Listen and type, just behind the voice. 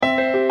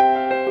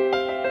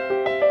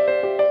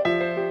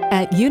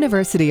At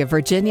University of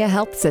Virginia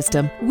Health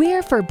System,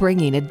 we're for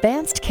bringing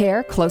advanced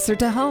care closer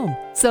to home.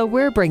 So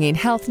we're bringing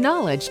health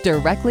knowledge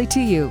directly to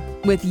you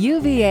with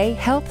UVA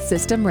Health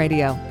System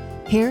Radio.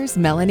 Here's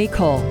Melanie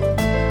Cole.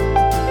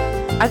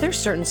 Are there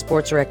certain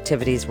sports or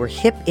activities where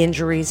hip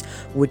injuries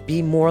would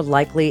be more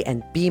likely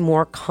and be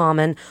more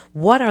common?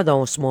 What are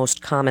those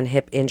most common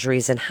hip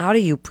injuries and how do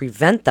you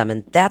prevent them?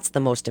 And that's the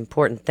most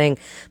important thing.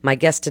 My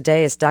guest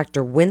today is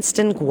Dr.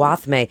 Winston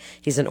Gwathmeh.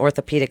 He's an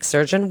orthopedic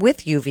surgeon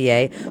with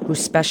UVA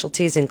whose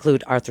specialties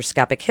include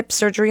arthroscopic hip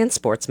surgery and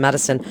sports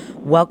medicine.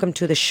 Welcome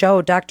to the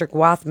show, Dr.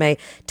 Gwathmeh.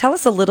 Tell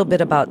us a little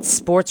bit about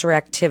sports or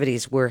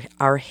activities where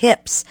our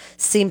hips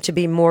seem to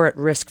be more at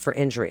risk for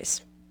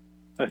injuries.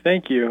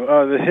 Thank you.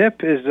 The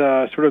hip is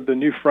sort of the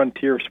new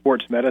frontier of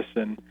sports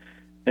medicine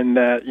in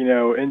that,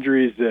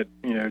 injuries that,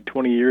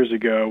 20 years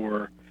ago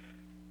were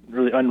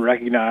really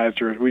unrecognized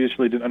or we just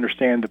really didn't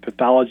understand the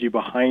pathology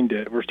behind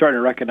it. We're starting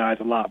to recognize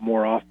a lot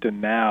more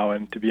often now.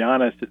 And to be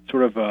honest, it's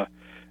sort of an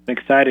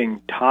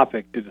exciting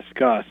topic to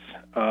discuss.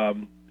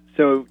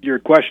 So your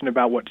question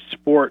about what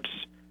sports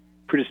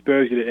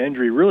predispose you to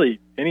injury, really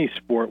any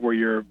sport where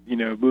you're,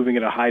 moving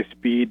at a high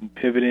speed and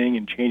pivoting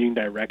and changing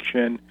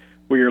direction,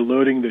 where you're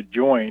loading the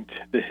joint,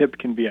 the hip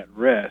can be at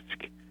risk.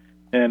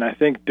 And I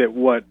think that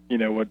what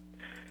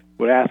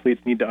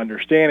athletes need to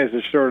understand is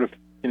there's sort of,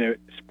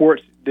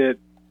 sports that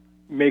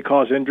may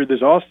cause injury.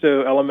 There's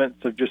also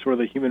elements of just sort of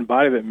the human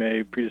body that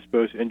may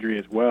predispose to injury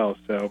as well.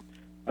 So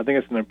I think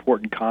it's an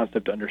important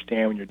concept to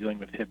understand when you're dealing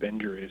with hip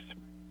injuries.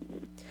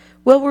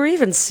 Well, we're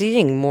even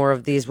seeing more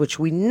of these, which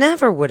we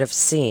never would have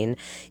seen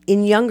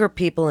in younger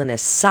people. And as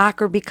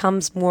soccer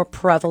becomes more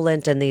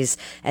prevalent and these,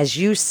 as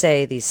you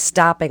say, these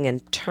stopping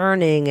and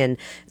turning and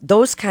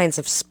those kinds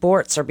of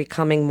sports are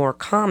becoming more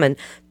common,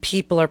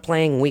 people are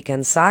playing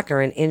weekend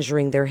soccer and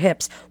injuring their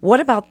hips. What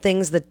about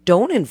things that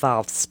don't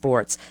involve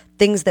sports,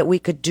 things that we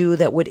could do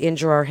that would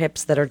injure our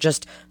hips that are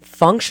just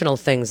functional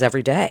things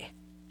every day?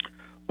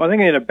 Well, I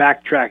think I need to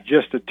backtrack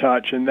just a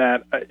touch in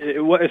that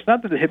it's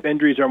not that the hip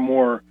injuries are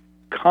more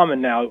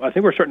common now. I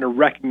think we're starting to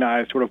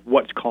recognize sort of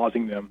what's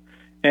causing them.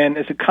 And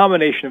it's a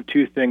combination of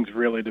two things,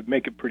 really, to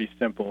make it pretty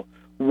simple.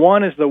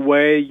 One is the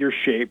way you're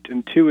shaped,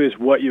 and two is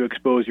what you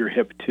expose your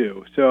hip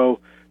to. So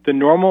the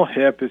normal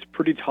hip is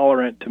pretty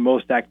tolerant to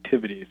most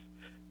activities,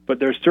 but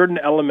there's certain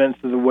elements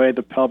of the way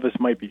the pelvis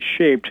might be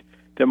shaped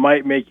that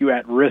might make you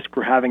at risk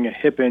for having a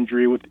hip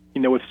injury with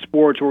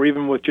sports or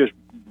even with just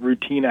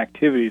routine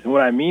activities. And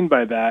what I mean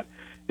by that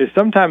is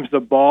sometimes the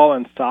ball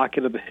and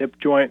socket of the hip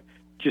joint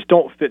just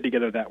don't fit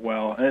together that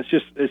well. And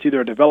it's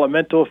either a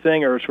developmental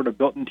thing or sort of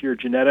built into your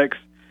genetics.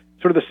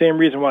 Sort of the same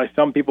reason why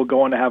some people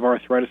go on to have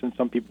arthritis and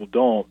some people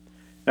don't.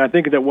 And I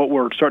think that what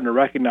we're starting to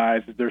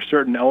recognize is there's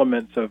certain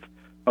elements of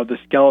the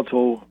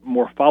skeletal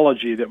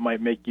morphology that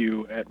might make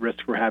you at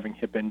risk for having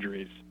hip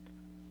injuries.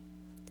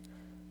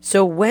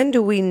 So when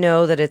do we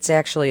know that it's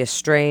actually a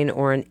strain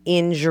or an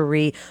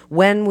injury?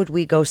 When would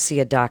we go see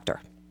a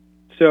doctor?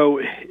 So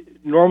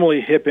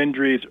normally hip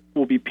injuries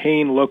will be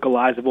pain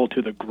localizable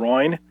to the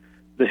groin.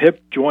 The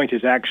hip joint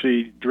is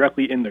actually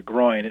directly in the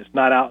groin. It's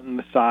not out in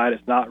the side.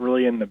 It's not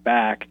really in the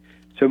back.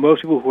 So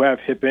most people who have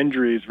hip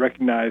injuries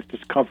recognize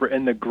discomfort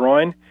in the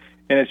groin,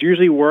 and it's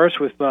usually worse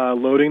with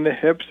loading the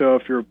hip. So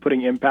if you're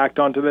putting impact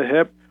onto the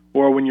hip,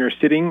 or when you're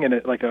sitting in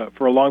it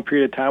for a long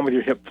period of time with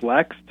your hip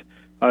flexed,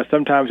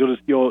 sometimes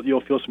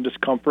you'll feel some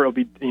discomfort. It'll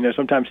be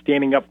sometimes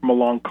standing up from a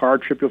long car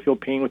trip, you'll feel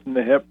pain within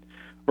the hip,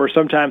 or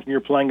sometimes when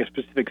you're playing a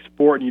specific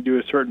sport and you do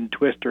a certain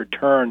twist or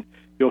turn,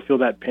 you'll feel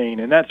that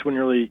pain, and that's when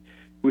really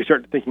we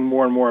start thinking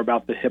more and more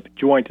about the hip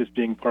joint as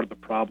being part of the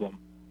problem.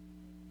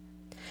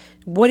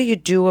 What do you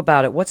do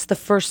about it? What's the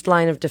first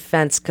line of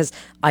defense? Because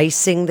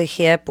icing the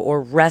hip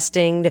or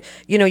resting,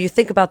 you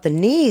think about the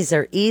knees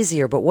are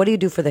easier, but what do you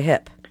do for the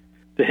hip?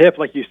 The hip,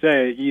 like you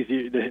say,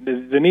 easy.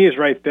 The knee is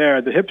right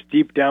there. The hip's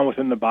deep down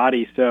within the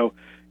body, so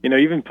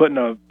even putting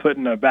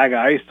a bag of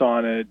ice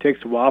on it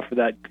takes a while for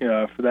that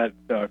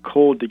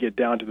cold to get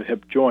down to the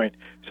hip joint.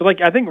 So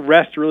I think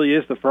rest really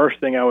is the first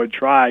thing I would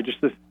try, just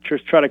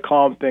try to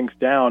calm things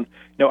down.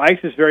 Ice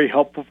is very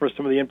helpful for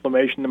some of the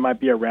inflammation that might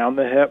be around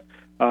the hip.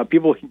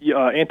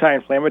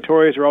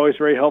 Anti-inflammatories are always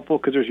very helpful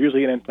because there's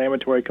usually an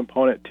inflammatory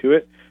component to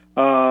it.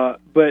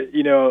 But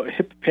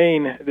hip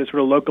pain that's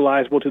sort of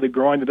localizable to the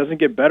groin that doesn't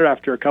get better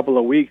after a couple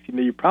of weeks,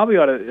 you probably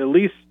ought to at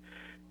least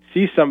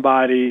see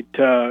somebody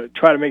to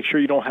try to make sure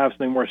you don't have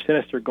something more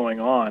sinister going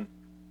on.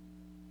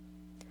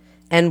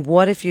 And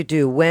what if you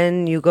do?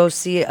 When you go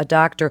see a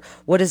doctor,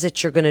 what is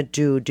it you're going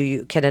to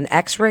do? Can an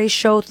X-ray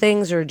show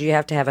things, or do you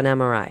have to have an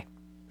MRI?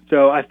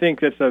 So I think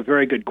that's a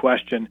very good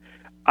question.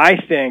 I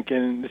think,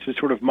 and this is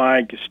sort of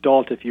my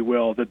gestalt, if you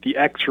will, that the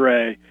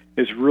X-ray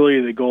is really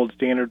the gold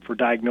standard for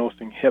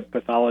diagnosing hip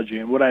pathology.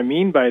 And what I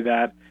mean by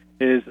that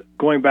is,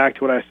 going back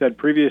to what I said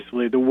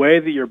previously, the way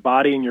that your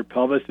body and your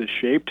pelvis is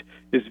shaped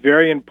is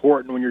very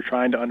important when you're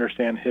trying to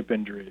understand hip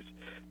injuries.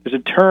 There's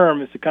a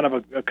term, it's a kind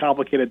of a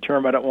complicated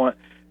term I don't want,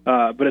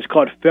 but it's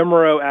called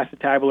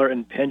femoroacetabular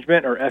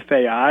impingement, or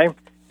FAI,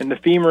 and the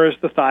femur is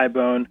the thigh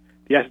bone,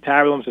 the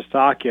acetabulum is the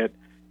socket,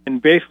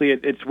 And basically,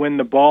 it's when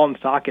the ball and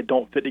socket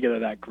don't fit together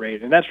that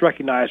great. And that's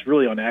recognized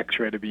really on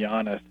X-ray, to be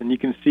honest. And you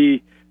can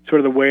see sort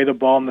of the way the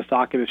ball and the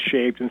socket is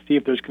shaped and see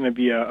if there's going to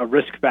be a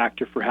risk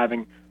factor for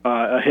having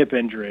a hip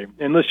injury.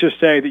 And let's just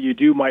say that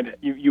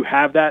you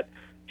have that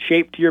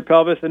shape to your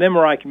pelvis. An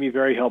MRI can be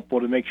very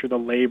helpful to make sure the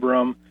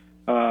labrum,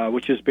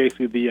 which is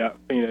basically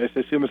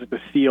it's almost like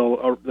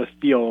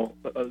the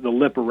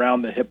lip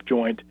around the hip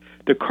joint,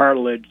 the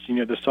cartilage,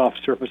 the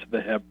soft surface of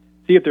the hip.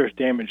 See if there's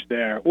damage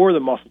there or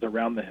the muscles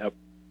around the hip.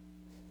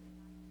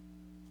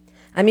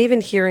 I'm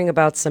even hearing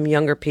about some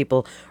younger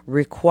people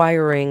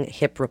requiring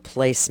hip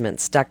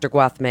replacements. Dr.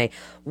 Gwathmeh,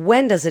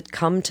 when does it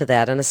come to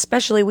that? And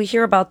especially we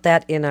hear about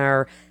that in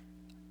our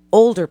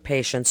older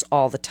patients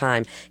all the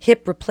time.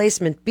 Hip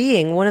replacement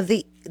being one of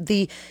the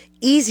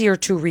easier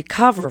to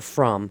recover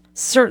from,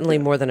 certainly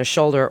more than a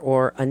shoulder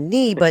or a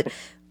knee. But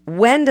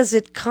when does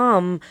it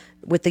come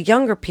with the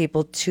younger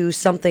people to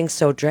something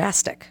so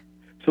drastic?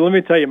 So let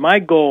me tell you, my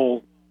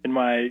goal in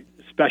my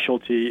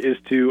specialty is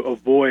to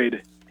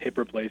avoid hip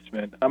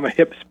replacement. I'm a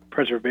hip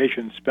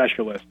preservation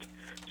specialist.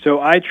 So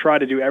I try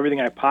to do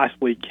everything I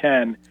possibly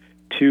can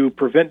to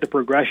prevent the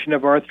progression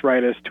of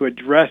arthritis, to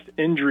address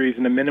injuries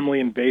in a minimally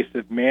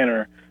invasive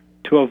manner,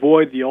 to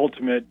avoid the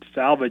ultimate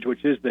salvage,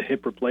 which is the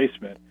hip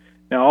replacement.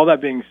 Now, all that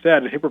being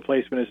said, a hip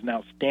replacement is an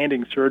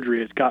outstanding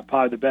surgery. It's got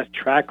probably the best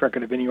track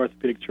record of any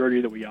orthopedic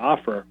surgery that we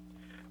offer.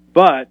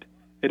 But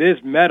it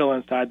is metal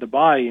inside the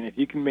body, and if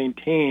you can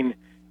maintain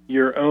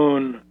your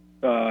own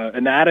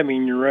anatomy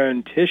and your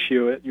own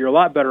tissue, you're a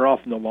lot better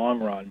off in the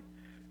long run.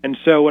 And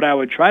so what I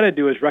would try to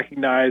do is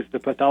recognize the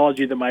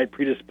pathology that might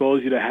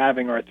predispose you to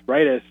having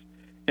arthritis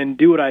and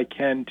do what I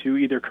can to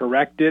either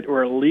correct it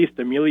or at least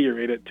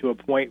ameliorate it to a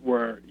point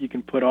where you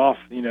can put off,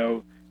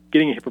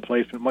 getting a hip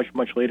replacement much,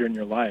 much later in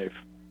your life.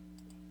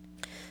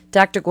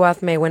 Dr.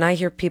 Gwathmeh, when I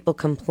hear people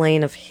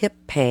complain of hip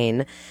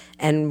pain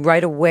and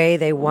right away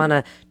they want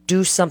to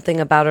do something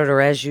about it, or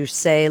as you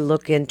say,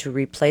 look into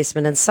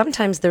replacement, and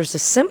sometimes there's a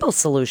simple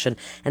solution,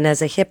 and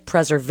as a hip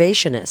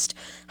preservationist,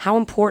 how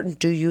important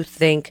do you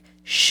think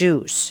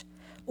shoes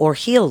or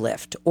heel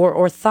lift or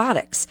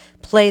orthotics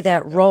play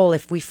that role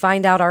if we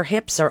find out our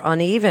hips are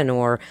uneven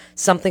or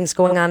something's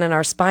going on in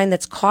our spine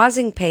that's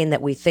causing pain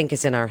that we think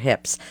is in our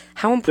hips?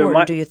 How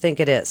important do you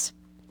think it is?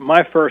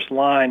 My first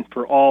line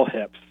for all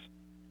hips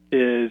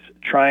is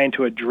trying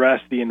to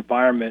address the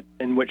environment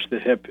in which the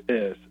hip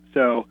is.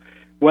 So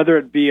whether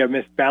it be a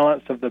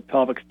misbalance of the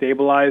pelvic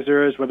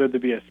stabilizers, whether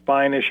it be a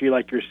spine issue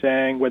like you're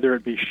saying, whether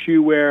it be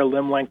shoe wear,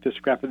 limb length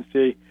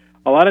discrepancy,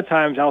 a lot of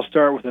times I'll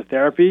start with a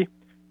therapy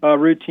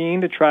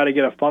routine to try to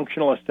get a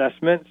functional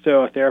assessment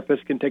so a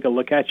therapist can take a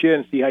look at you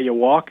and see how you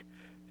walk,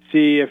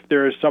 see if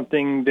there's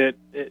something that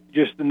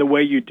just in the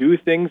way you do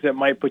things that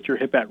might put your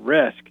hip at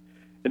risk.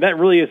 And that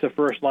really is the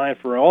first line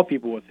for all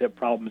people with hip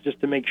problems, just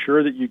to make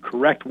sure that you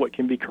correct what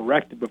can be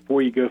corrected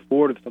before you go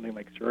forward with something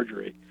like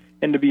surgery.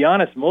 And to be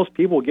honest, most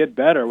people get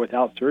better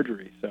without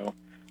surgery. So,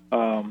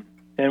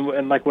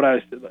 and like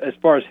as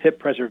far as hip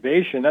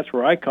preservation, that's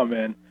where I come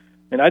in,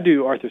 and I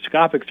do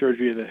arthroscopic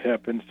surgery of the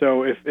hip. And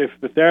so, if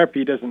the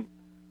therapy doesn't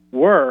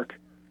work,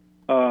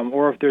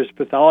 or if there's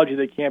pathology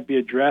that can't be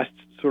addressed,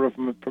 sort of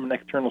from an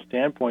external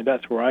standpoint,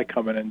 that's where I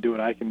come in and do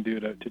what I can do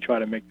to try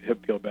to make the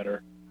hip feel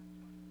better.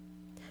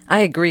 I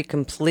agree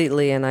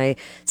completely, and I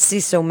see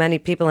so many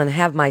people and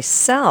have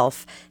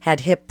myself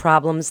had hip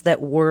problems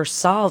that were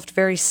solved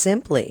very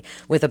simply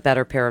with a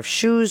better pair of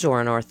shoes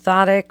or an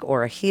orthotic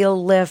or a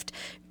heel lift.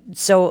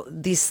 So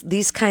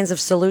these kinds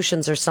of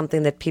solutions are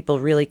something that people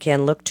really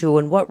can look to.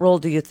 And what role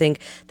do you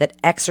think that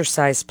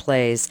exercise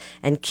plays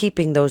in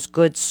keeping those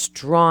good,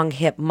 strong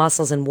hip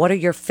muscles? And what are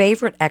your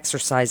favorite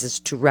exercises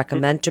to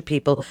recommend to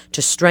people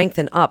to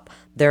strengthen up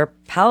their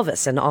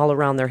pelvis and all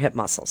around their hip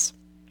muscles?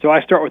 So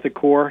I start with the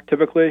core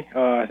typically.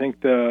 I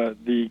think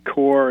the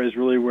core is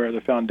really where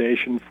the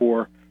foundation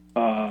for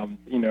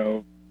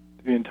the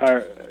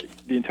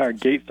entire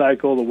gait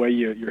cycle, the way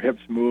your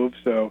hips move.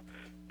 So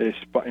the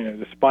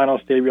spinal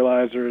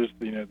stabilizers,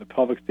 the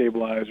pelvic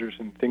stabilizers,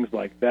 and things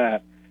like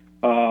that.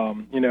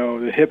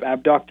 The hip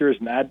abductors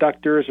and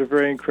adductors are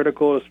very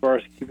critical as far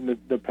as keeping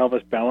the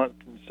pelvis balanced.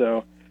 And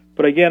so,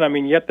 but again,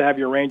 you have to have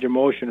your range of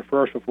motion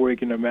first before you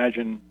can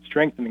imagine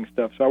strengthening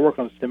stuff. So I work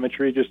on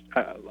symmetry. Just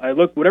I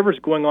look whatever's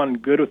going on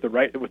good with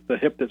the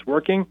hip that's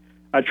working.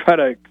 I try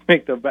to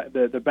make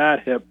the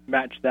bad hip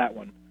match that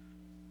one.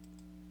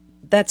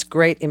 That's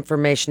great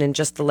information. In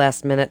just the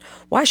last minute,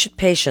 why should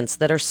patients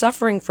that are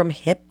suffering from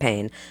hip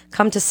pain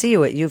come to see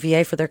you at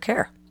UVA for their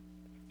care?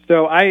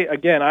 So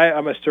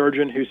I'm a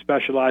surgeon who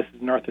specializes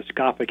in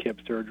arthroscopic hip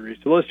surgery.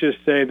 So let's just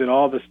say that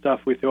all the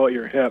stuff we throw at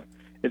your hip,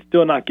 it's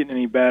still not getting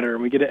any better.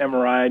 And we get an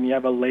MRI and you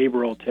have a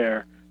labral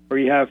tear, or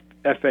you have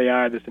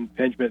FAI, this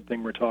impingement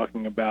thing we're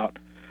talking about.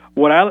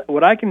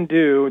 What I can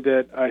do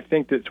that I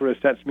think that sort of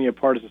sets me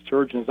apart as a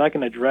surgeon is I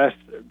can address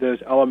those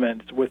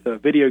elements with a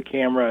video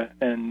camera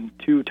and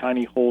 2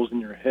 tiny holes in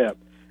your hip.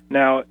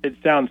 Now, it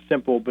sounds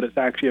simple, but it's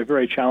actually a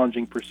very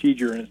challenging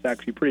procedure, and it's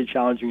actually pretty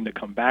challenging to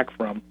come back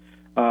from.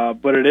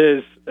 But it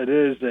is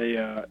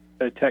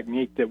a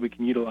technique that we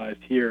can utilize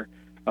here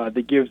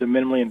that gives a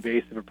minimally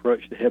invasive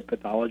approach to hip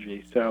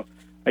pathology. So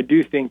I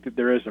do think that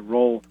there is a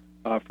role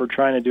for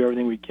trying to do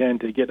everything we can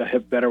to get a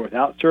hip better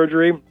without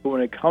surgery. But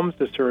when it comes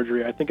to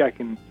surgery, I think I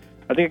can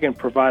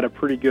provide a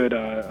pretty good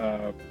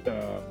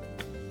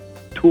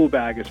tool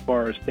bag as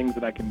far as things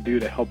that I can do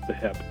to help the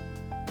hip.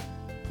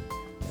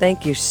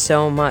 Thank you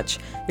so much.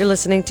 You're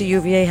listening to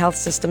UVA Health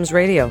Systems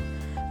Radio.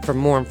 For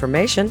more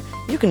information,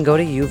 you can go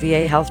to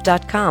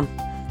uvahealth.com.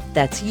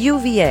 That's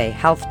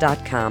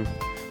uvahealth.com.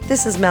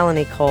 This is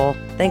Melanie Cole.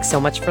 Thanks so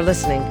much for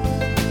listening.